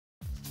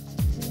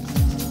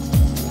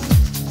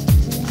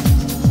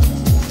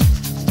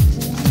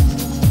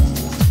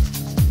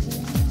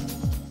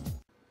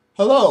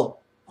Hello,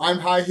 I'm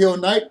High Heel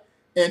Knight,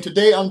 and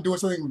today I'm doing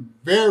something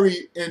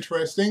very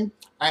interesting.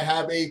 I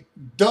have a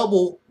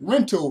double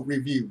rental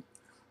review.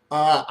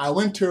 I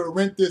went to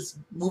rent this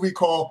movie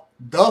called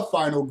The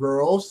Final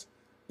Girls,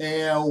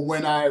 and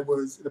when I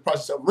was in the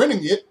process of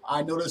renting it,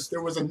 I noticed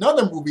there was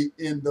another movie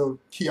in the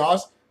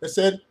kiosk that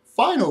said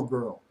Final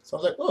Girl. So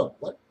I was like,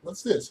 oh,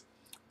 what's this?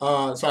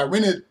 So I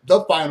rented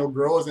The Final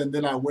Girls, and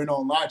then I went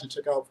online to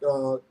check out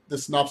the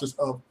synopsis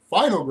of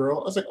Final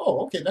Girl. I was like,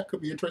 oh, okay, that could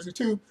be interesting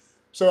too.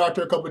 So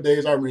after a couple of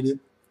days, I rented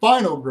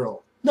Final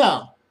Girl.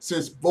 Now,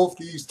 since both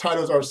these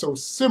titles are so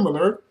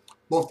similar,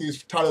 both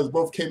these titles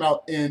both came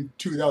out in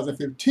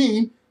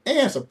 2015,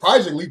 and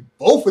surprisingly,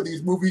 both of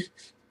these movies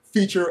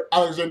feature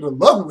Alexander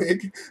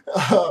Ludwig.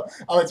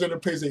 Alexander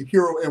plays a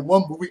hero in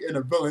one movie and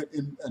a villain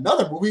in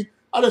another movie.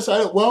 I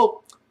decided,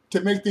 well,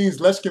 to make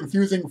things less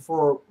confusing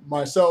for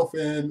myself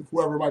and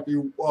whoever might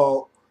be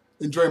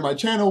enjoying my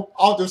channel,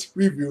 I'll just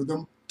review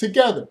them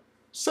together.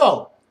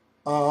 So,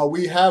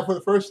 we have for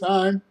the first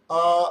time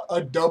a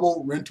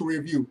double rental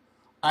review.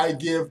 I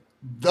give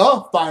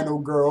The Final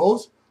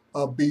Girls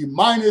a B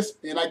minus,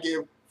 and I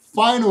give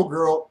Final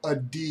Girl a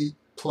D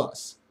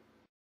plus.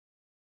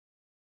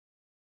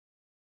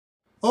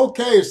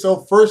 Okay, so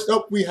first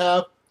up we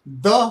have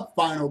The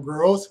Final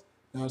Girls.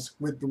 That's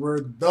with the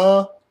word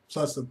the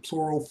plus the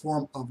plural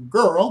form of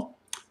girl.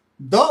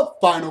 The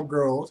Final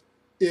Girls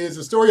is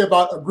a story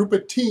about a group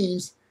of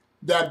teens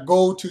that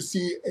go to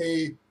see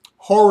a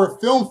horror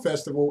film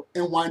festival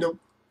and wind up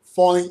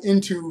falling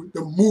into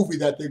the movie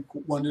that they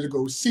wanted to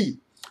go see.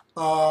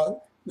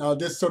 Now,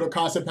 this sort of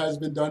concept has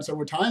been done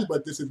several times,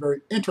 but this is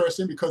very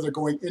interesting because they're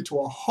going into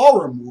a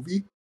horror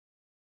movie.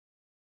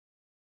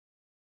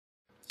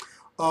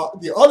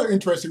 The other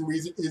interesting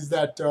reason is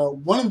that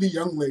one of the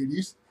young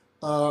ladies,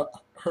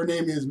 her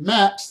name is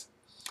Max,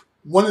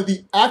 one of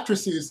the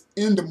actresses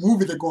in the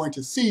movie they're going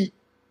to see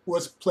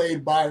was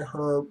played by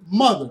her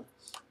mother.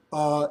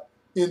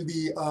 In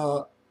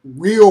the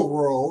real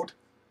world,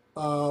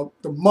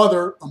 the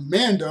mother,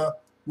 Amanda,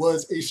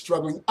 was a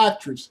struggling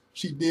actress.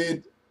 She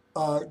did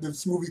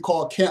this movie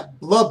called Camp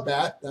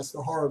Bloodbath. That's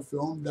the horror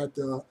film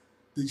that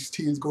these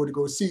teens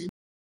go see.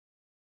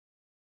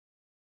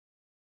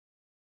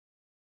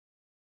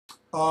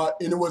 And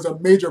it was a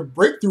major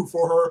breakthrough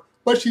for her,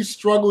 but she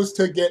struggles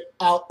to get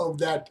out of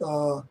that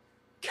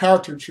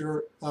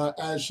caricature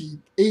as she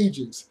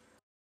ages.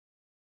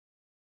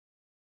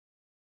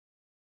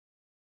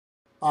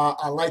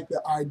 I like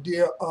the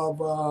idea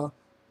of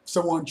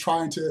someone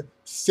trying to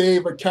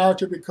save a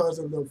character because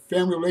of the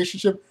family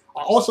relationship.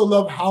 I also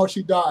love how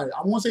she died.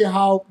 I won't say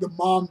how the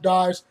mom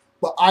dies,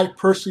 but I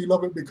personally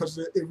love it because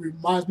it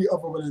reminds me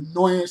of an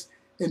annoyance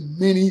in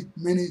many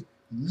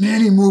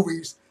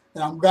movies.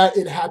 And I'm glad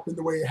it happened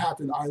the way it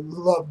happened. I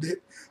loved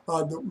it,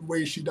 the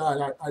way she died.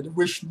 I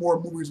wish more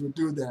movies would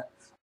do that.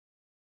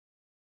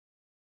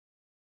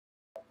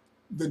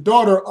 The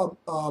daughter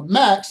of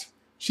Max,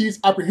 she's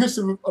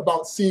apprehensive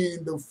about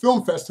seeing the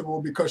film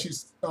festival because she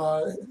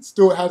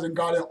still hasn't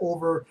gotten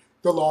over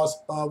the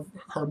loss of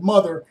her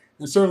mother,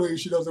 and certainly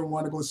she doesn't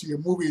want to go see a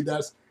movie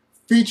that's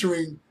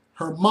featuring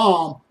her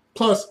mom.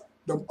 Plus,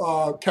 the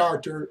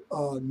character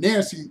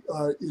Nancy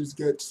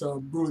gets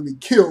brutally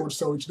killed,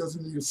 so she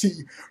doesn't need to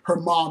see her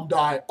mom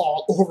die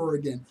all over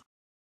again.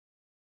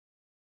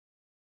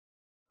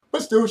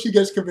 But still, she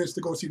gets convinced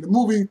to go see the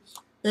movie,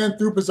 and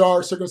through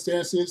bizarre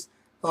circumstances,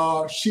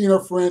 she and her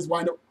friends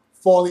wind up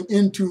falling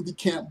into the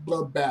Camp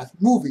Bloodbath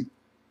movie.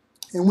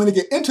 And when they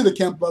get into the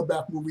Camp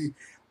Bloodbath movie,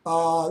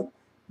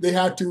 they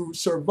had to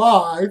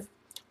survive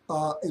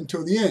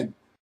until the end.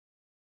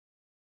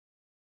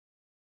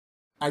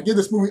 I give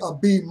this movie a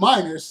B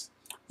minus,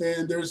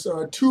 and there's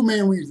two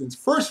main reasons.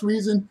 First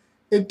reason,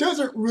 it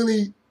doesn't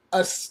really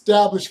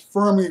establish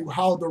firmly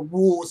how the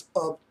rules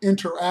of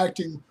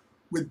interacting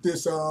with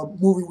this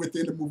movie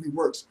within the movie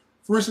works.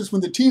 For instance,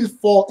 when the teens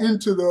fall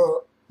into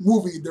the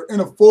movie, they're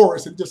in a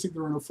forest and just think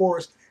they're in a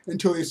forest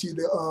until they see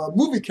the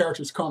movie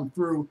characters come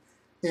through,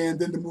 and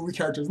then the movie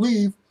characters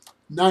leave.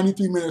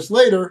 93 minutes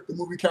later, the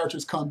movie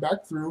characters come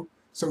back through.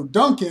 So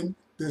Duncan,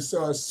 this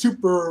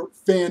super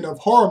fan of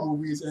horror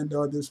movies and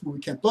this movie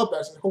Camp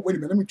Bloodbath, says, oh, wait a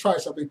minute, let me try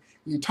something.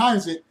 And he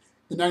times it,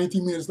 and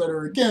 93 minutes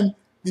later again,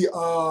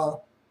 the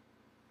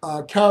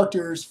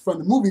characters from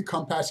the movie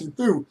come passing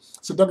through.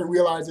 So Duncan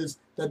realizes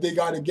that they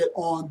got to get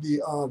on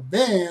the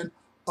van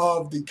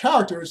of the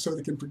characters so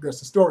they can progress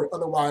the story.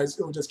 Otherwise,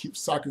 it will just keep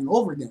cycling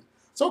over again.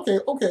 So,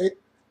 okay,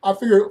 I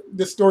figure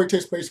this story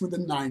takes place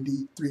within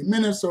 93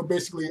 minutes, so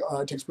basically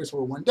it takes place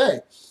over one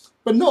day.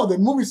 But no, the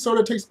movie sort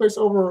of takes place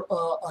over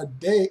a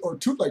day or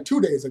two, like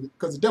 2 days,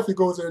 because it definitely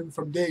goes in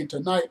from day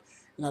to night,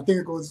 and I think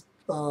it goes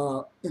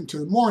into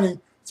the morning,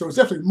 so it's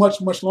definitely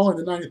much longer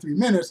than 93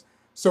 minutes.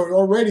 So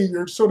already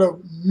you're sort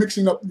of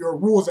mixing up your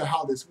rules of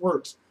how this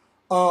works.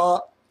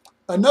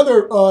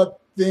 Another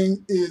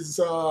thing is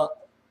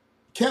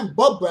Camp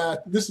Bloodbath.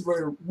 This is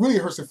where it really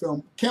hurts the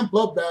film. Camp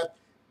Bloodbath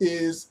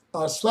is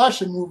a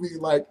slasher movie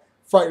like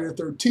Friday the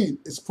 13th.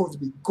 It's supposed to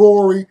be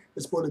gory.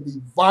 It's supposed to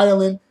be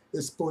violent.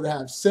 It's supposed to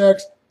have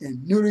sex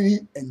and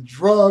nudity and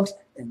drugs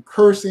and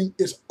cursing.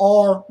 It's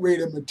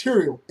R-rated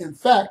material. In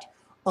fact,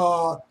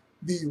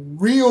 the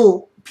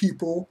real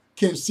people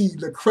can see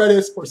the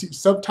credits or see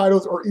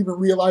subtitles or even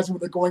realize when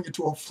they're going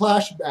into a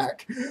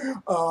flashback.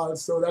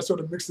 So that sort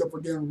of mixes up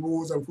again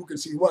rules of who can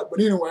see what. But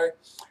anyway,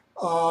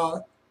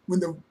 when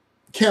the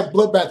Camp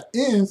Bloodbath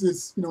ends,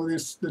 it's,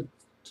 the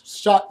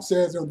shot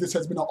says, this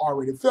has been an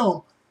R-rated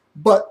film,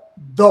 but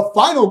The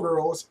Final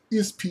Girls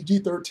is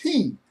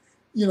PG-13,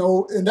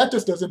 and that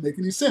just doesn't make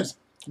any sense.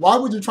 Why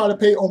would you try to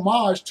pay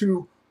homage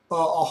to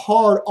a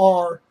hard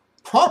R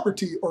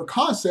property or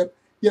concept,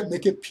 yet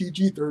make it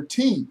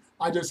PG-13?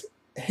 I just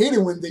hate it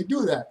when they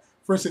do that.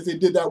 For instance, they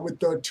did that with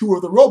two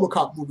of the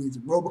RoboCop movies,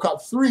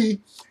 RoboCop 3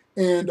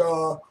 and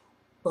the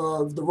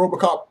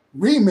RoboCop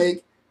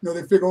remake.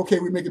 They figure, okay,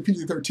 we make it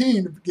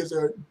PG-13, it gives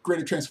a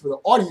greater chance for the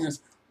audience.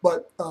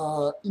 But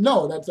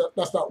no,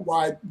 that's not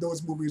why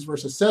those movies were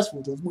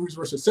successful. Those movies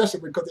were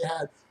successful because they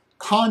had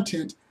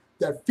content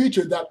that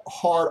featured that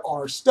hard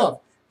R stuff.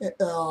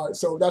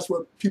 So that's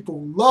what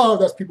people love.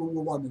 That's people who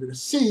wanted to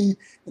see,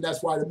 and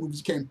that's why the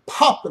movies became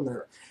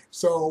popular.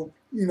 So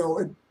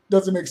it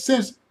doesn't make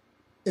sense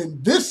in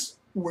this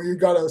where you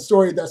got a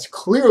story that's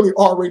clearly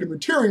R-rated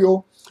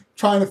material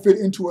trying to fit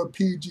into a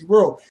PG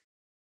world.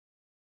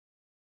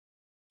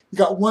 You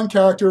got one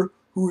character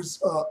who's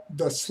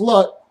the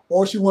slut.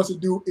 All she wants to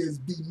do is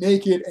be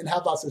naked and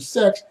have lots of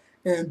sex,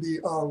 and the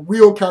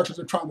real characters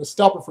are trying to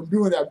stop her from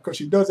doing that because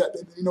she does that.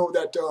 They know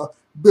that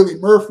Billy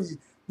Murphy,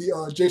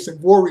 the Jason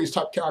Voorhees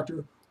type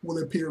character,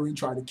 will appear and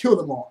try to kill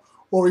them all.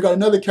 Or we got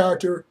another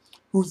character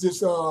who's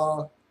this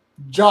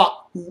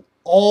jock who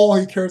all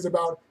he cares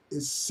about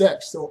is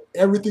sex. So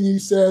everything he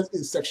says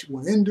is sexual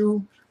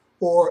innuendo,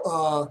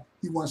 or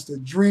he wants to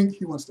drink,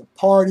 he wants to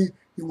party,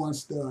 he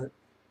wants to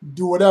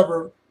do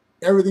whatever.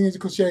 Everything is a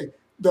cliche.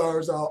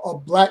 There's a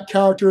black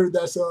character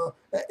that's an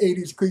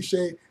 80s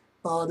cliche.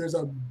 There's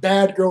a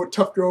bad girl,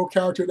 tough girl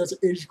character that's an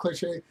 80s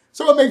cliche.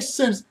 So it makes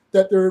sense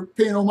that they're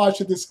paying homage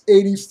to this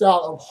 80s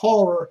style of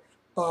horror.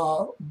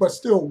 But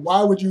still,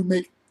 why would you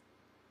make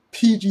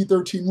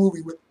PG-13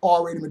 movie with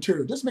R-rated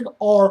material? Just make an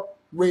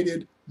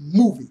R-rated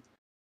movie.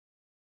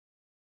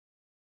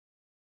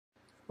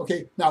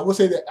 Okay, now we'll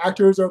say the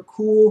actors are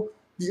cool,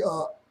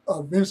 the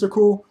events are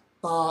cool,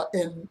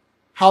 and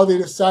how they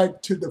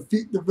decide to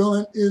defeat the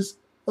villain is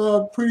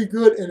pretty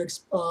good, and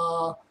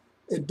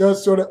it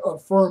does sort of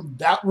affirm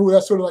that rule.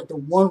 That's sort of like the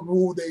one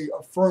rule they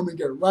affirm and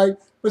get right.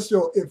 But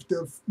still, if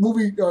the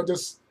movie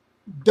just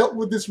dealt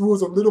with these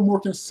rules a little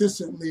more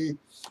consistently, it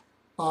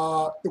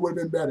would have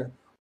been better.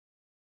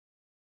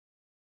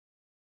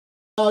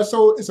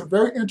 So it's a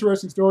very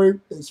interesting story.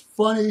 It's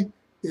funny,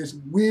 it's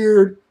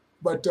weird,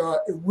 but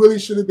it really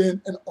should have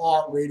been an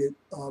R-rated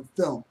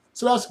film.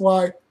 So that's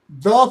why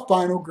The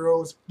Final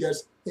Girls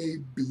gets a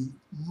B-.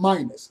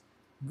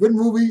 Good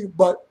movie,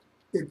 but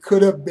it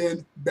could have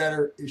been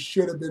better. It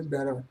should have been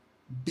better.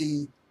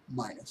 B-.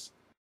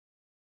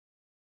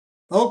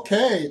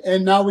 Okay,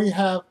 and now we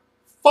have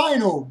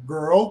Final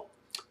Girl.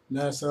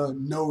 That's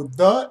no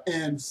the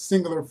and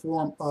singular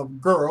form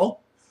of girl.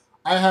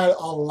 I had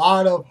a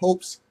lot of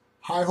hopes,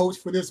 high hopes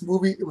for this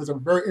movie. It was a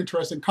very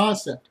interesting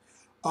concept.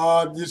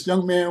 This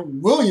young man,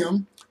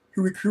 William,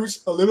 who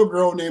recruits a little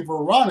girl named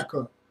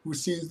Veronica, who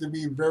seems to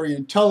be very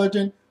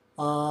intelligent,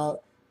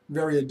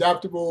 very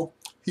adaptable.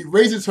 He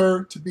raises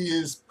her to be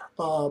his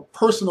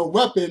personal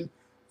weapon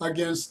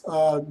against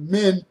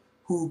men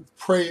who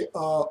prey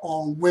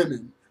on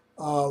women.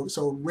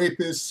 So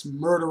rapists,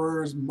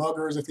 murderers,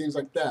 muggers, and things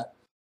like that.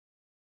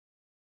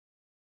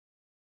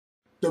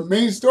 The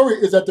main story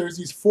is that there's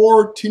these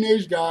 4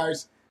 teenage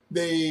guys.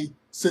 They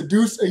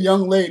seduce a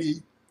young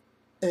lady,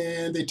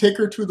 and they take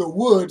her to the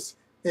woods,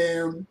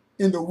 and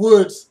in the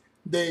woods,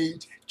 they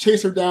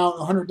chase her down,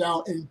 hunt her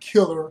down, and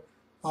kill her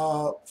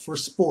for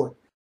sport.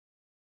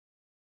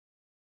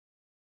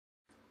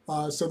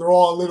 So they're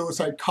all a little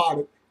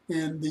psychotic,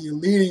 and the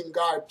leading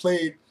guy,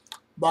 played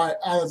by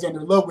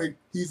Alexander Ludwig,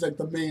 he's like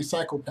the main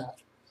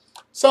psychopath.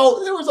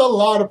 So there was a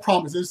lot of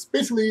promises.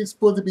 Basically, it's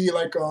supposed to be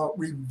like a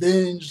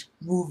revenge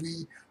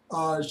movie.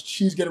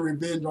 She's getting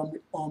revenge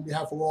on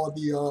behalf of all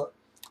the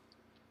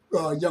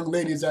young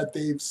ladies that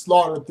they've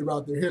slaughtered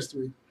throughout their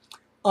history.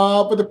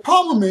 But the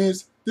problem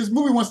is, this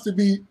movie wants to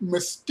be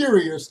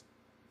mysterious,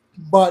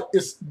 but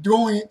it's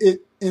doing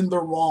it in the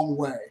wrong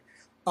way.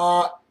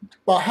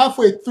 About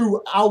halfway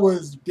through, I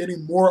was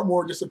getting more and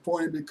more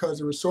disappointed because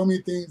there were so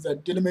many things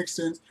that didn't make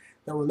sense,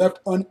 that were left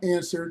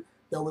unanswered,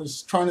 that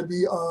was trying to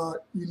be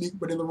unique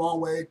but in the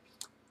wrong way.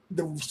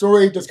 The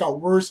story just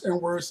got worse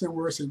and worse and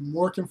worse and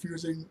more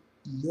confusing,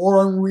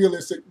 more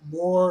unrealistic,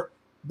 more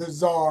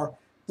bizarre.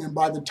 And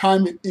by the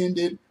time it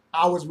ended,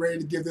 I was ready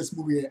to give this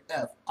movie an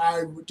F.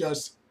 I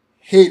just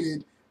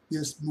hated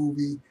this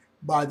movie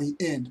by the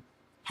end.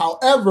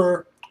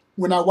 However,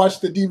 when I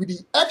watched the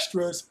DVD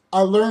extras,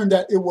 I learned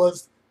that it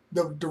was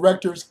the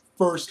director's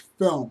first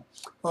film.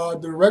 The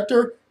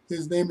director,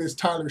 his name is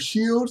Tyler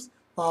Shields.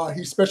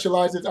 He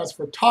specializes as a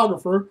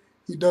photographer.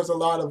 He does a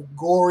lot of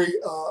gory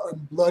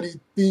and bloody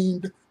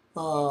themed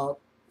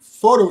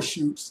photo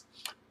shoots.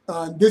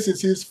 This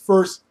is his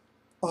first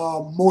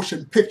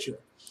motion picture.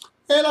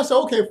 And I said,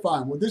 okay,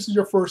 fine. Well, this is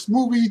your first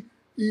movie.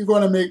 You're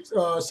going to make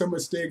some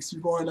mistakes.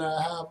 You're going to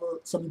have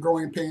some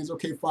growing pains.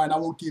 Okay, fine. I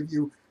won't give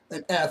you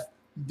an F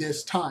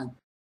this time.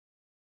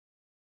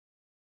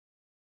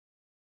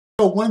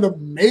 So one of the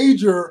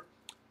major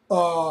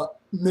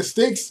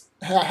mistakes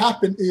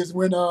happened is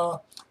when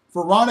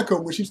Veronica,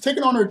 when she's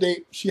taken on her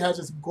date, she has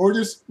this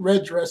gorgeous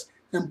red dress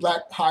and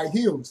black high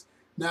heels.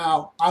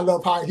 Now, I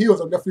love high heels.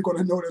 I'm definitely going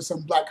to notice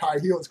some black high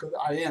heels because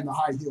I am a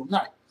high heel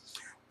knight.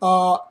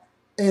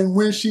 And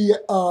when she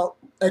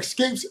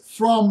escapes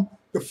from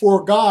the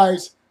four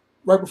guys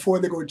right before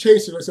they go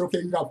chase her, they say, okay,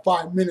 you got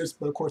 5 minutes,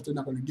 but of course they're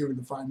not going to give her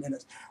the 5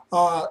 minutes.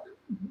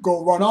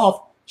 Go run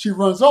off. She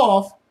runs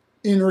off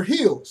in her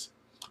heels.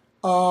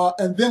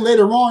 And then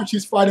later on,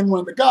 she's fighting one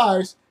of the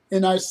guys,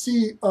 and I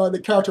see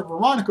the character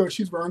Veronica,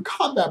 she's wearing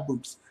combat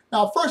boots.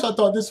 Now, at first I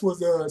thought this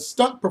was a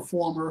stunt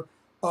performer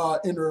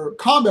in her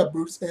combat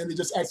boots, and they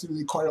just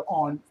accidentally caught it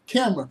on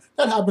camera.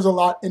 That happens a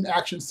lot in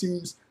action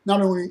scenes, not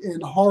only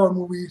in horror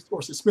movies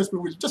or suspense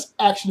movies, just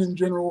action in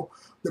general.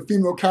 The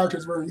female character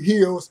is wearing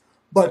heels,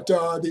 but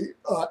the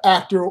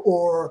actor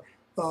or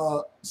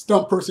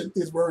stunt person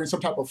is wearing some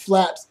type of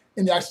flats,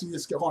 and they actually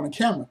just get caught on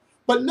camera.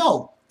 But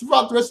no,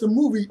 throughout the rest of the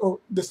movie or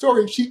the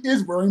story, she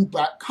is wearing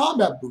black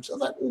combat boots. I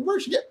was like, well, where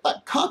did she get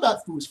black combat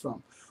boots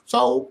from?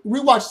 So I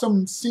rewatched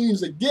some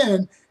scenes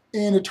again,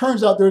 and it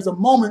turns out there's a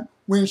moment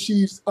when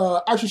she's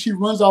actually she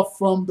runs off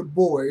from the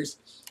boys.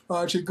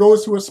 She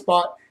goes to a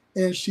spot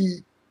and she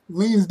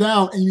leans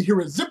down, and you hear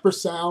a zipper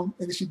sound,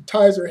 and she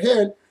ties her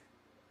head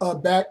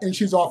back, and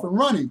she's off and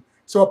running.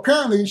 So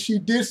apparently she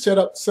did set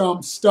up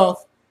some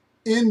stuff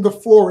in the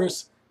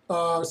forest,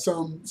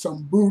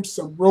 some boots,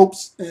 some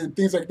ropes, and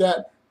things like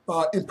that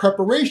in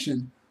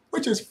preparation,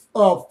 which is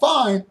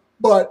fine,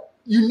 but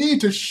you need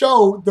to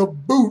show the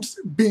boots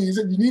being,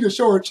 you need to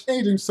show her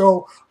changing,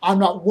 so I'm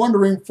not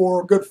wondering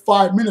for a good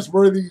 5 minutes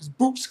where these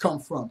boots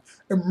come from.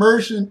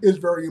 Immersion is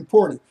very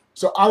important.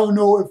 So I don't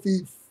know if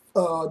the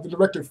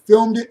director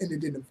filmed it and it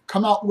didn't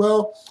come out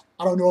well.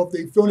 I don't know if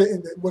they filmed it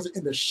and it wasn't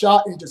in the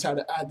shot and he just had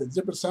to add the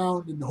zipper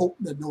sound in the hope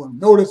that no one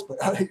noticed, but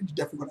you're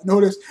definitely going to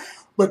notice.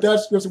 But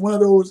that's just one of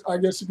those, I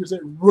guess you could say,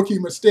 rookie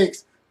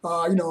mistakes,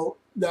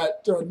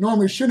 that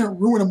normally shouldn't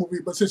ruin a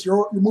movie, but since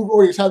your movie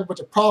already has a bunch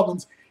of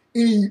problems,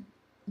 any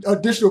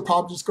additional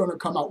problems is going to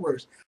come out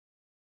worse.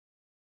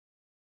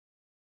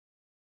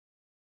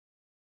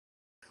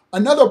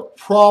 Another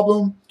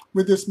problem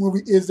with this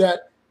movie is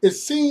that it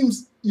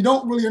seems you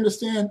don't really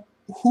understand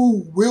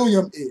who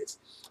William is.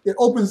 It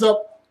opens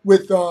up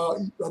with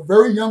a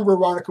very young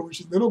Veronica,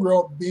 which is a little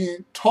girl,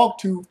 being talked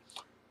to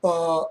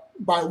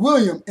by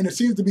William, and it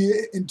seems to be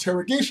an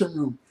interrogation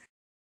room.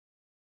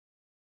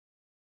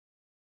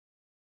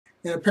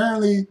 And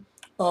apparently,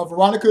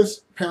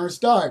 Veronica's parents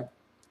died.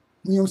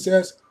 William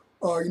says,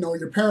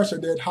 your parents are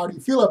dead. How do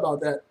you feel about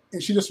that?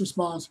 And she just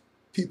responds,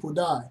 people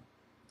die.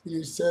 And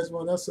he says,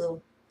 well, that's an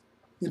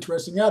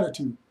interesting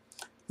attitude.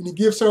 And he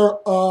gives her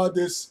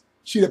this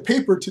sheet of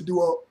paper to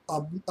do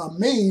a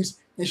maze,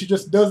 and she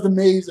just does the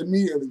maze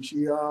immediately.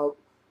 She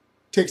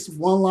takes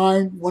one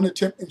line, one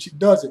attempt, and she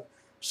does it.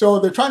 So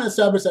they're trying to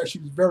establish that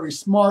she's very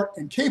smart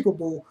and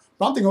capable,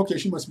 but I'm thinking, okay,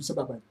 she must be some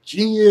type of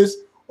genius,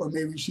 or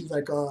maybe she's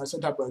like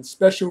some type of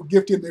special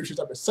gifted, maybe she's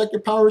type of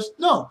psychic powers.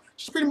 No,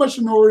 she's pretty much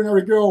an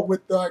ordinary girl with,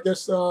 I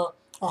guess, a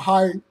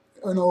high,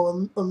 a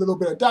little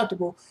bit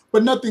adaptable,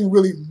 but nothing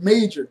really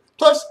major.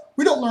 Plus,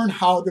 we don't learn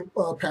how the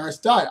parents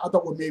died. I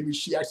thought, well, maybe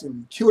she actually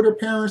killed her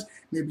parents,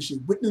 maybe she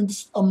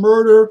witnessed a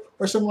murder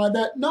or something like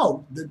that.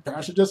 No, the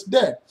parents are just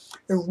dead.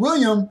 And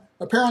William,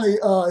 apparently,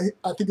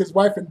 I think his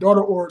wife and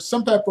daughter or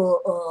some type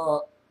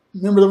of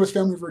members of his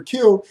family were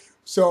killed,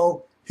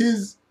 so he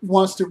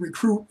wants to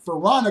recruit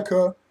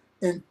Veronica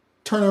and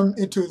turn them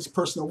into his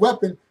personal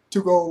weapon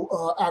to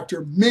go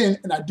after men,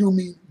 and I do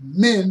mean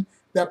men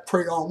that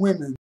prey on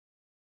women.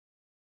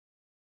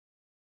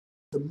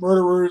 The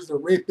murderers, the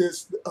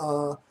rapists,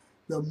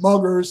 the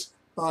muggers,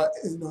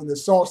 the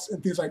assaults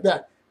and things like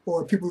that,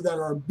 or people that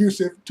are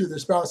abusive to their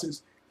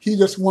spouses. He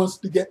just wants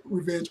to get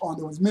revenge on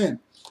those men,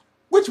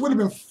 which would have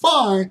been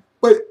fine,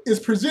 but it's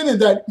presented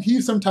that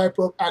he's some type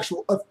of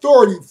actual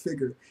authority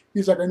figure.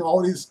 He's like, I know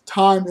all this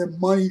time and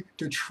money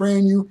to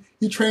train you.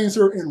 He trains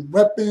her in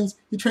weapons.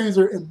 He trains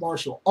her in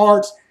martial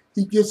arts.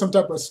 He gives some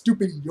type of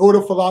stupid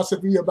Yoda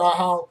philosophy about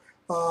how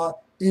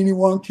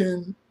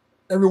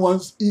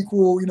everyone's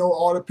equal,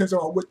 all depends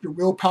on what your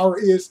willpower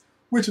is,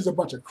 which is a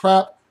bunch of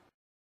crap.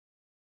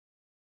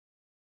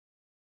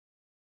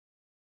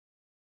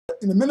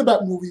 In the Men in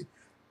Black movie,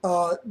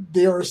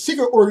 they're a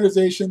secret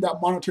organization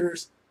that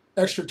monitors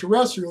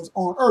extraterrestrials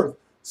on Earth.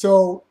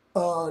 So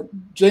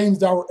James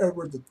Dowell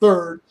Edward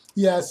III,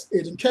 he asks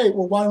Agent K,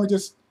 well, why don't we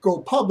just go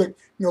public?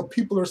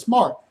 People are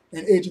smart.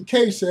 And Agent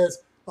K says,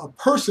 a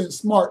person's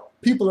smart,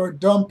 people are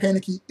dumb,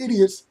 panicky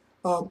idiots,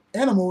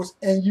 animals,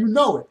 and you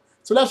know it.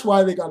 So that's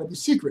why they got to be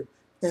secret.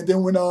 And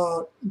then when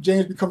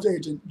James becomes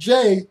Agent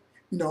J,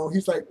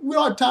 he's like, we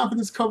don't have time for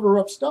this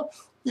cover-up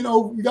stuff. you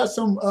know, you got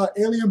some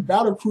alien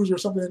battle cruiser or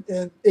something,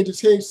 and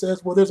Agent H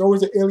says, well, there's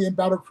always an alien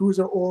battle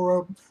cruiser or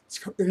a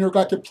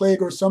intergalactic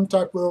plague or some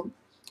type of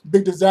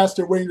big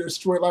disaster waiting to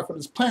destroy life on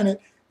this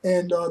planet.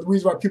 And the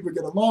reason why people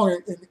get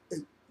along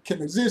and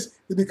can exist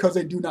is because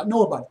they do not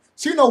know about it.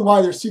 So you know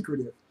why they're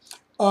secretive.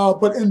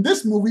 But in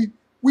this movie,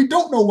 we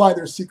don't know why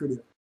they're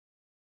secretive.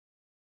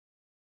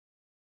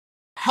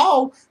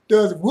 How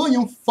does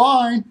William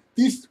find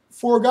these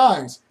four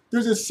guys?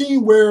 There's a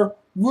scene where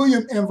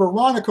William and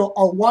Veronica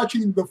are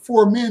watching the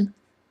four men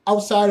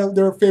outside of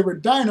their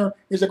favorite diner.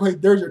 It's like, hey,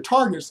 there's your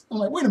targets. I'm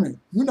like, wait a minute,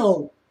 you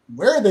know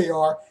where they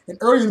are. And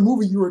earlier in the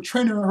movie, you were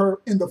training her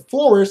in the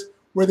forest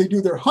where they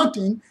do their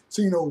hunting.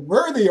 So you know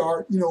where they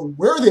are, you know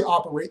where they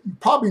operate. You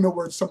probably know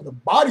where some of the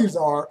bodies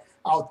are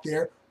out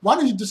there. Why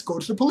don't you just go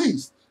to the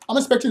police? I'm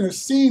expecting a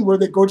scene where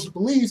they go to the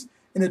police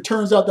and it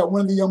turns out that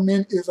one of the young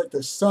men is like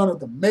the son of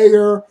the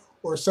mayor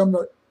or some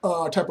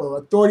type of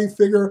authority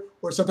figure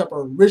or some type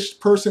of rich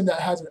person that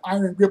has an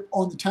iron grip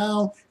on the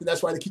town, and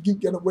that's why they keep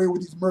getting away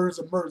with these murders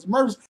and murders and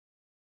murders.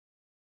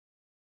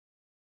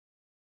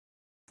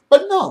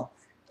 But no,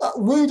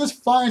 William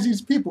just finds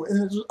these people, and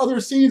there's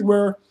other scenes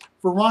where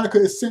Veronica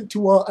is sent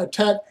to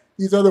attack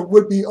these other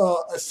would-be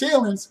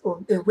assailants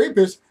and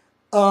rapists,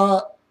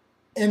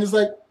 and it's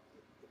like,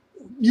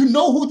 you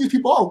know who these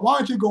people are. Why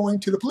aren't you going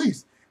to the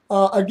police?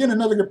 Again,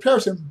 another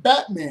comparison,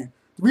 Batman.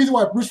 The reason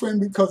why Bruce Wayne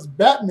becomes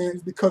Batman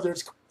is because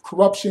there's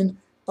corruption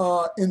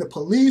in the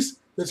police,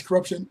 there's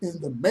corruption in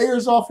the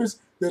mayor's office,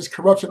 there's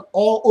corruption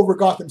all over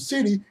Gotham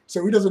City,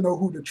 so he doesn't know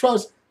who to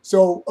trust.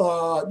 So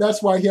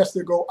that's why he has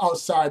to go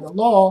outside the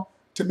law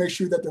to make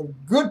sure that the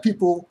good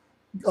people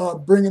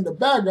bring in the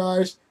bad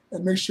guys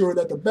and make sure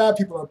that the bad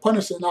people are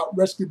punished and not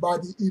rescued by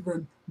the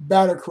even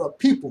badder corrupt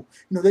people.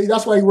 You know,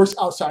 that's why he works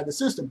outside the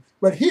system.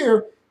 But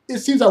here, it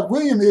seems that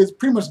William is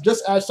pretty much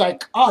just as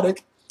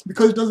psychotic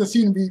because it doesn't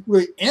seem to be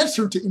really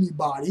answered to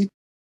anybody.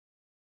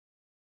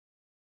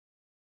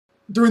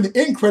 During the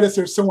end credits,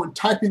 there's someone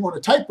typing on a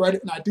typewriter,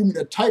 and I do mean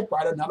a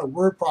typewriter, not a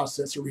word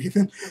processor,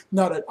 even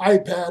not an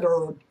iPad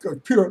or a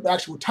computer, an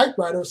actual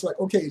typewriter. It's like,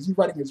 okay, is he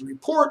writing his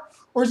report,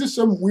 or is this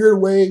some weird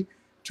way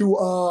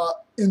to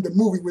in the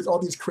movie with all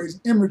these crazy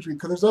imagery?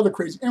 Because there's other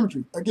crazy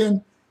imagery.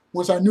 Again,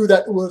 once I knew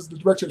that it was the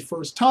director's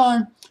first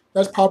time,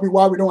 that's probably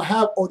why we don't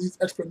have all these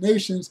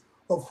explanations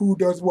of who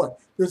does what.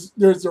 There's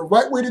the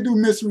right way to do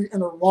mystery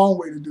and the wrong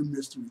way to do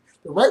mystery.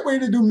 The right way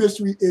to do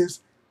mystery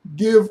is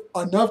give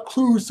enough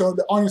clues so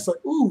the audience is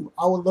like, ooh,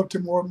 I would love to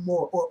more and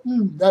more, or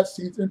that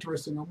seems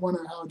interesting. I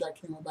wonder how that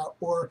came about,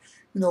 or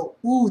you know,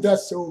 ooh,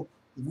 that's so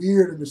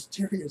weird and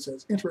mysterious.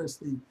 That's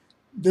interesting.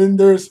 Then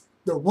there's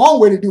the wrong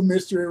way to do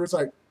mystery. It was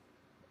like,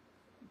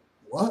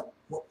 what?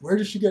 Where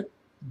did she get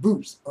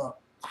boots?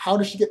 How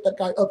did she get that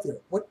guy up there?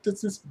 What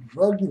does this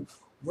drug do?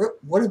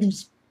 What are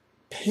these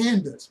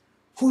pandas?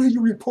 Who do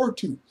you report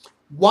to?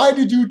 Why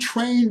did you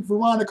train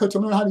Veronica to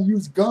learn how to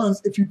use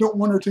guns if you don't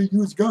want her to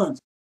use guns?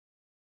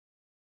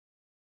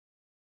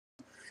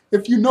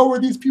 If you know where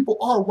these people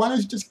are, why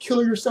don't you just kill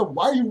her yourself?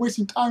 Why are you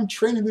wasting time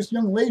training this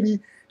young lady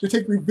to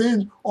take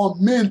revenge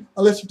on men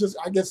unless you just,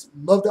 I guess,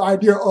 love the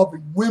idea of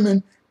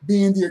women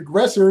being the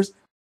aggressors?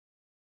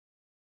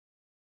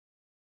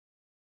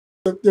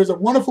 There's a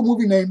wonderful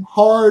movie named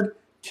Hard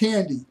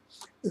Candy.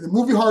 In the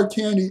movie Hard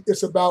Candy,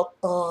 it's about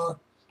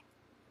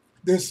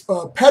this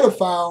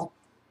pedophile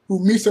who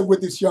meets up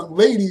with this young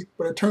lady,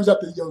 but it turns out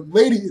the young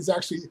lady is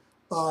actually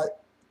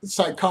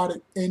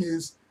psychotic and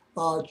is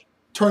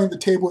turning the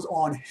tables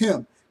on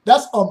him.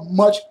 That's a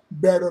much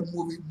better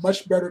movie,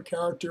 much better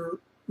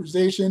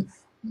characterization,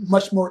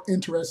 much more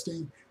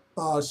interesting.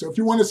 So if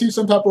you want to see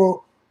some type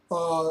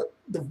of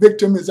the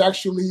victim is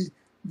actually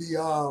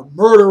the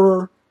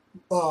murderer,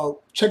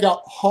 check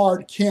out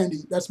Hard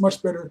Candy. That's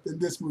much better than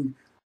this movie.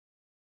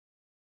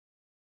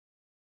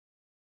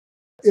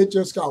 It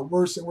just got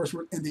worse and worse.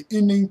 And the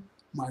ending,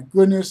 my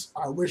goodness,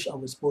 I wish I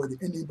would spoil the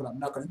ending, but I'm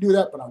not going to do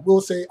that. But I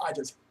will say I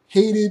just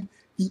hated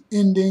the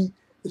ending.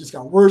 It just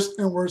got worse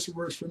and worse and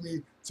worse for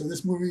me. So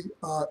this movie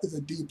is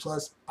a D+.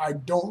 I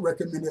don't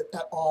recommend it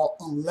at all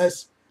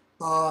unless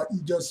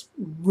you just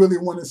really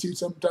want to see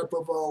some type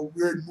of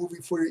weird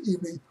movie for your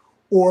evening,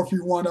 or if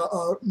you want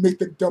to make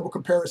the double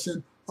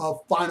comparison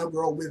of Final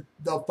Girl with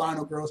The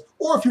Final Girls,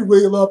 or if you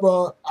really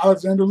love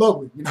Alexander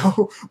Ludwig, you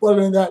know.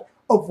 Other than that,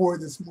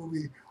 avoid this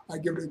movie. I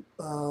give it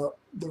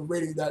the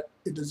rating that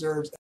it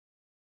deserves.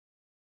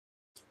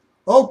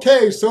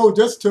 Okay, so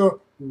just to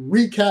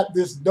recap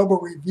this double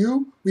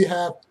review, we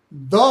have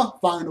The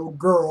Final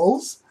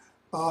Girls.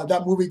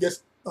 That movie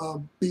gets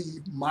B-.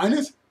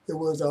 It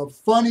was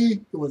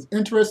funny, it was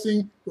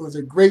interesting, it was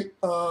a great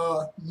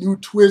new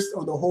twist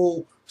on the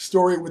whole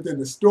story within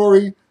the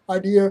story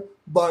idea,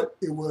 but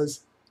it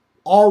was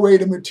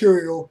R-rated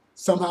material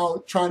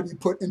somehow trying to be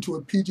put into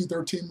a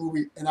PG-13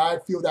 movie, and I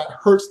feel that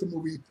hurts the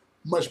movie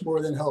much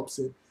more than helps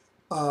it.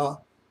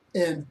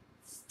 And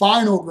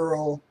Final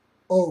Girl,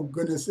 oh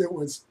goodness, it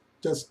was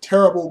just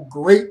terrible.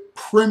 Great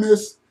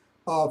premise,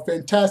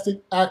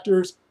 fantastic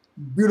actors,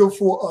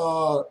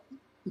 beautiful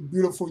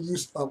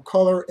use of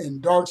color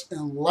and darks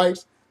and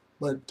lights,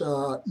 But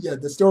yeah,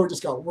 the story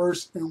just got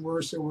worse and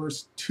worse and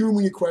worse. Too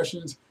many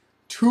questions,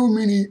 too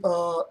many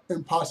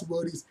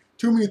impossibilities,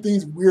 too many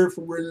things weird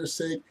for weirdness'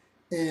 sake.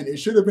 And it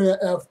should have been an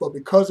F, but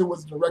because it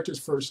was the director's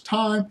first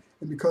time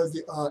and because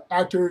the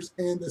actors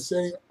and the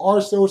setting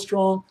are so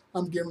strong,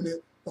 I'm giving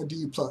it a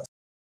D+.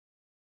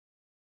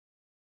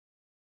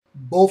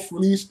 Both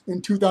released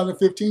in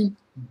 2015,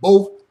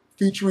 both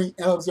featuring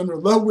Alexander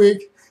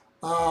Ludwig.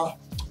 I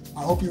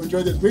hope you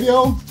enjoyed this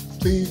video.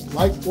 Please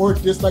like or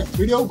dislike the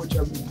video,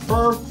 whichever you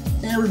prefer.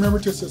 And remember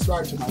to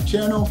subscribe to my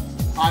channel.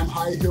 I'm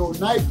High Heel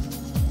Knight.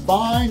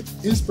 Find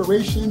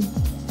inspiration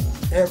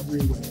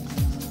everywhere.